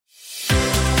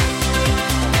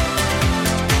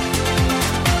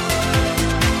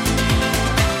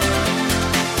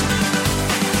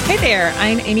there,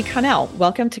 I'm Amy Connell.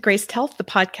 Welcome to Graced Health, the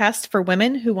podcast for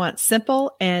women who want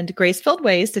simple and grace-filled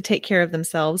ways to take care of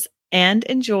themselves and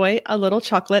enjoy a little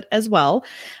chocolate as well.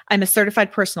 I'm a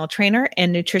certified personal trainer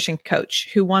and nutrition coach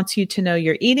who wants you to know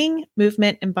your eating,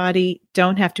 movement, and body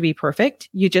don't have to be perfect.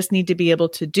 You just need to be able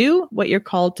to do what you're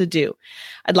called to do.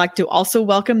 I'd like to also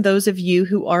welcome those of you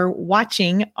who are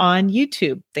watching on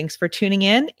YouTube. Thanks for tuning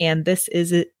in. And this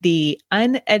is the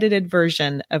unedited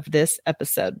version of this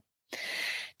episode.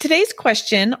 Today's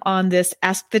question on this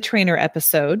Ask the Trainer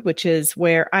episode, which is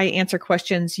where I answer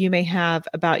questions you may have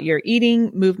about your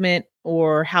eating, movement,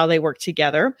 or how they work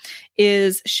together,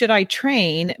 is should I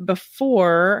train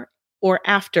before or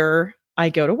after I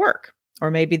go to work?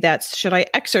 Or maybe that's should I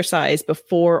exercise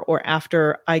before or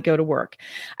after I go to work?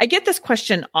 I get this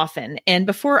question often. And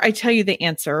before I tell you the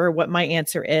answer or what my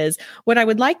answer is, what I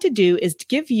would like to do is to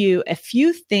give you a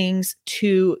few things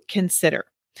to consider.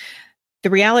 The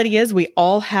reality is we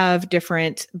all have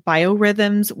different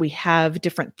biorhythms. We have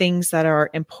different things that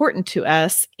are important to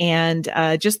us. And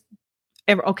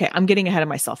okay, I'm getting ahead of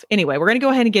myself. Anyway, we're going to go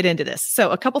ahead and get into this.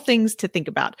 So a couple things to think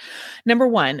about. Number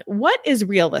one, what is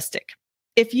realistic?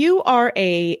 If you are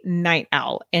a night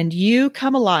owl and you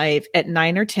come alive at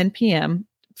 9 or 10 p.m.,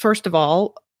 first of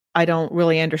all, I don't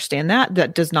really understand that.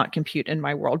 That does not compute in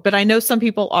my world, but I know some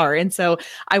people are. And so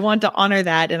I want to honor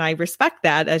that. And I respect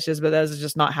that but that's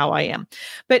just not how I am.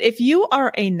 But if you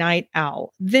are a night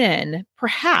owl, then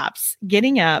perhaps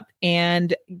getting up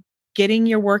and getting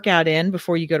your workout in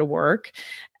before you go to work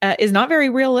is not very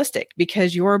realistic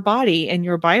because your body and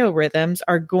your biorhythms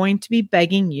are going to be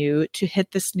begging you to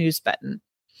hit the snooze button.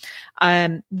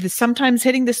 Sometimes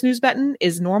hitting the snooze button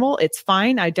is normal. It's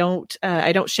fine. I don't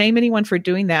shame anyone for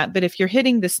doing that. But if you're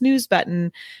hitting the snooze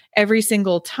button every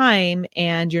single time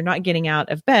and you're not getting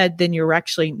out of bed, then you're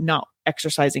actually not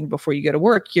exercising before you go to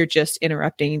work. You're just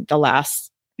interrupting the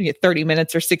last 30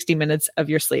 minutes or 60 minutes of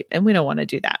your sleep. And we don't want to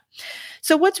do that.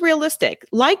 So what's realistic?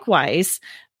 Likewise,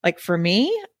 like for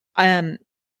me,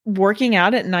 working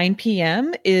out at 9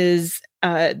 p.m. is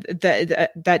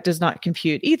that does not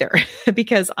compute either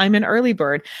because I'm an early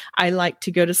bird. I like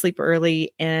to go to sleep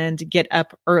early and get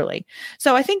up early.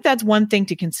 So I think that's one thing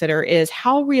to consider is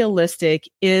how realistic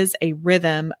is a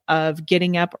rhythm of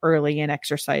getting up early and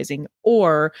exercising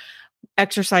or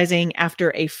exercising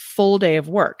after a full day of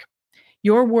work.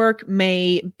 Your work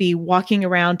may be walking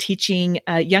around teaching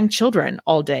young children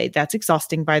all day. That's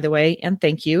exhausting, by the way. And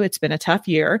thank you. It's been a tough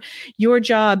year. Your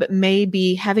job may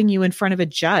be having you in front of a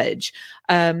judge,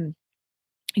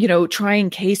 trying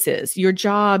cases. Your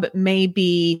job may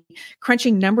be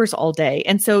crunching numbers all day.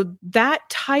 And so that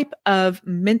type of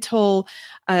mental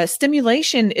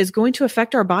stimulation is going to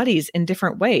affect our bodies in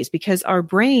different ways because our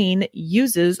brain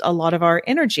uses a lot of our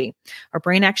energy. Our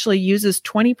brain actually uses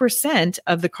 20%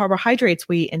 of the carbohydrates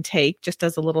we intake, just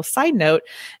as a little side note.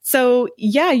 So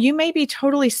yeah, you may be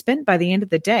totally spent by the end of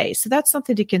the day. So that's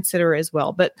something to consider as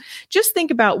well. But just think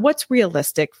about what's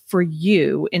realistic for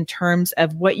you in terms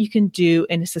of what you can do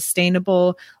in a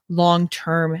sustainable,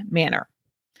 long-term manner.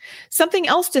 Something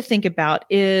else to think about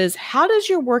is how does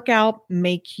your workout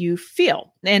make you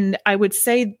feel? And I would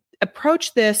say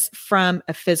approach this from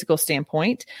a physical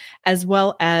standpoint as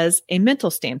well as a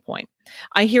mental standpoint.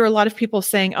 I hear a lot of people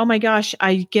saying, oh my gosh,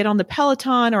 I get on the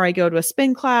Peloton or I go to a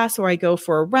spin class or I go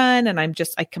for a run and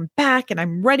I come back and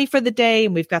I'm ready for the day.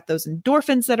 And we've got those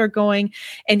endorphins that are going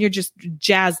and you're just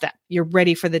jazzed up. You're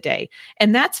ready for the day.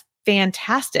 And that's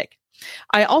fantastic.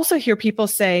 I also hear people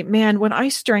say, man, when I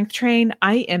strength train,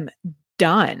 I am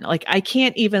done. Like I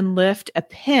can't even lift a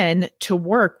pin to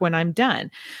work when I'm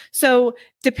done. So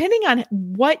depending on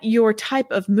what your type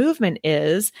of movement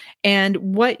is and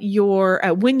what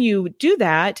when you do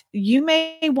that, you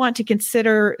may want to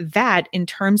consider that in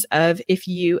terms of if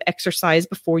you exercise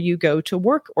before you go to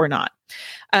work or not.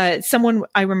 Someone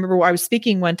I remember I was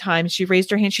speaking one time, she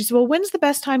raised her hand. She said, well, when's the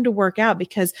best time to work out?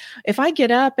 Because if I get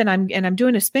up and I'm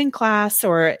doing a spin class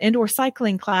or indoor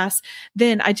cycling class,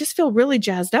 then I just feel really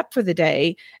jazzed up for the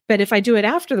day. But if I do it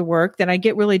after the work, then I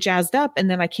get really jazzed up and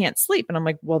then I can't sleep. And I'm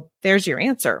like, well, there's your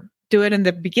answer. Do it in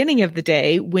the beginning of the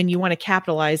day when you want to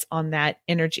capitalize on that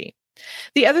energy.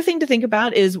 The other thing to think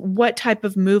about is what type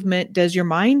of movement does your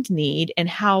mind need and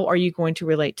how are you going to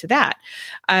relate to that?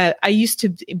 I used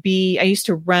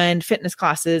to run fitness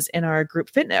classes in our group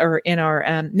fitness or in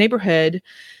our neighborhood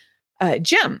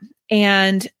gym.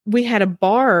 And we had a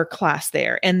bar class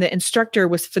there and the instructor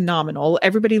was phenomenal.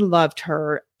 Everybody loved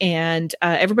her and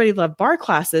everybody loved bar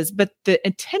classes, but the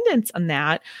attendance on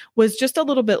that was just a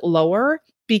little bit lower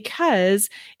because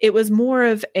it was more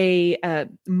of a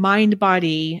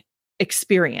mind-body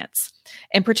experience,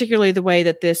 and particularly the way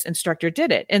that this instructor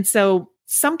did it. And so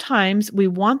sometimes we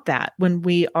want that when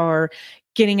we are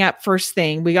getting up first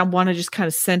thing. We want to just kind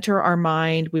of center our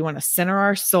mind. We want to center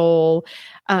our soul.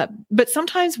 But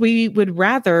sometimes we would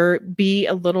rather be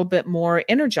a little bit more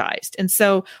energized. And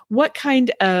so what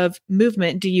kind of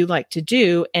movement do you like to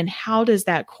do? And how does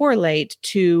that correlate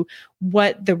to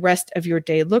what the rest of your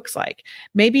day looks like?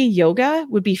 Maybe yoga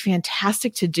would be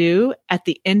fantastic to do at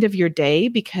the end of your day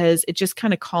because it just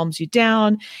kind of calms you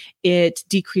down. It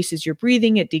decreases your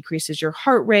breathing. It decreases your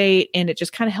heart rate, and it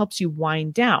just kind of helps you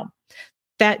wind down.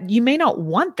 That you may not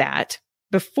want that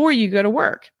before you go to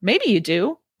work. Maybe you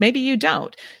do, maybe you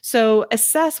don't. So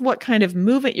assess what kind of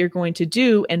movement you're going to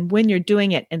do and when you're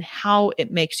doing it and how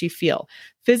it makes you feel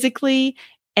physically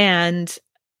and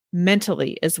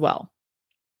mentally as well.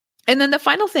 And then the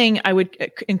final thing I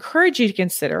would encourage you to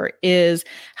consider is,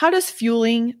 how does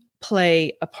fueling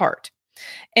play a part?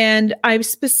 And I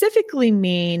specifically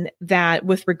mean that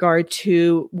with regard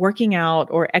to working out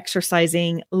or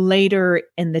exercising later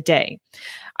in the day.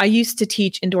 I used to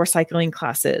teach indoor cycling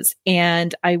classes,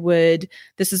 and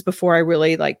this is before I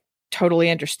really totally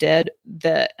understood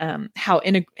the how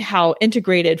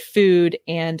integrated food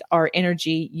and our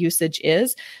energy usage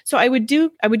is. So I would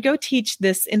go teach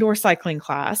this indoor cycling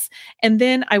class, and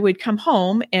then I would come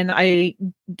home and I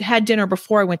had dinner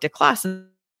before I went to class.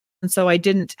 And so I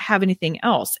didn't have anything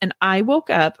else. And I woke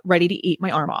up ready to eat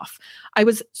my arm off. I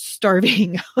was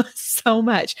starving so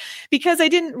much because I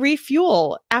didn't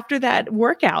refuel after that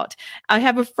workout. I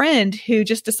have a friend who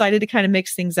just decided to kind of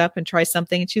mix things up and try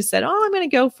something. And she said, "Oh, I'm going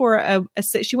to go for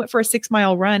she went for a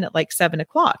 6-mile run at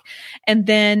 7:00.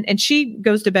 And she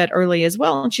goes to bed early as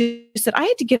well. And she said, I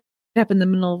had to get up in the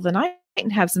middle of the night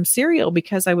and have some cereal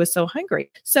because I was so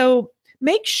hungry. So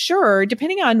make sure,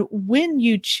 depending on when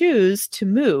you choose to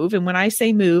move, and when I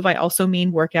say move, I also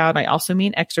mean workout, I also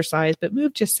mean exercise, but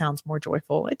move just sounds more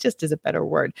joyful. It just is a better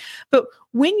word. But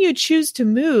when you choose to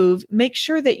move, make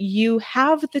sure that you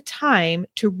have the time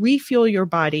to refuel your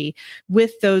body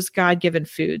with those God-given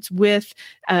foods, with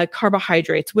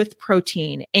carbohydrates, with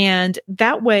protein. And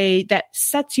that way, that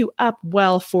sets you up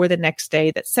well for the next day,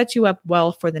 that sets you up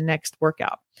well for the next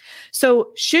workout.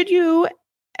 So should you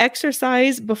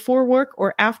exercise before work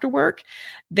or after work?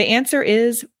 The answer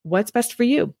is, what's best for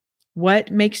you? What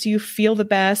makes you feel the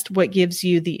best? What gives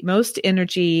you the most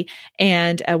energy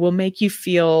and will make you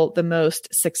feel the most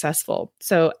successful?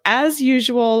 So as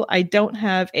usual, I don't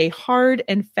have a hard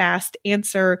and fast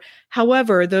answer.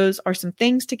 However, those are some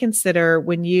things to consider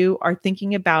when you are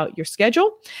thinking about your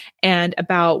schedule and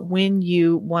about when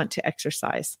you want to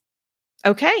exercise.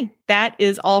 Okay, that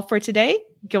is all for today.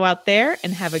 Go out there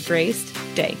and have a graced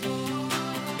day.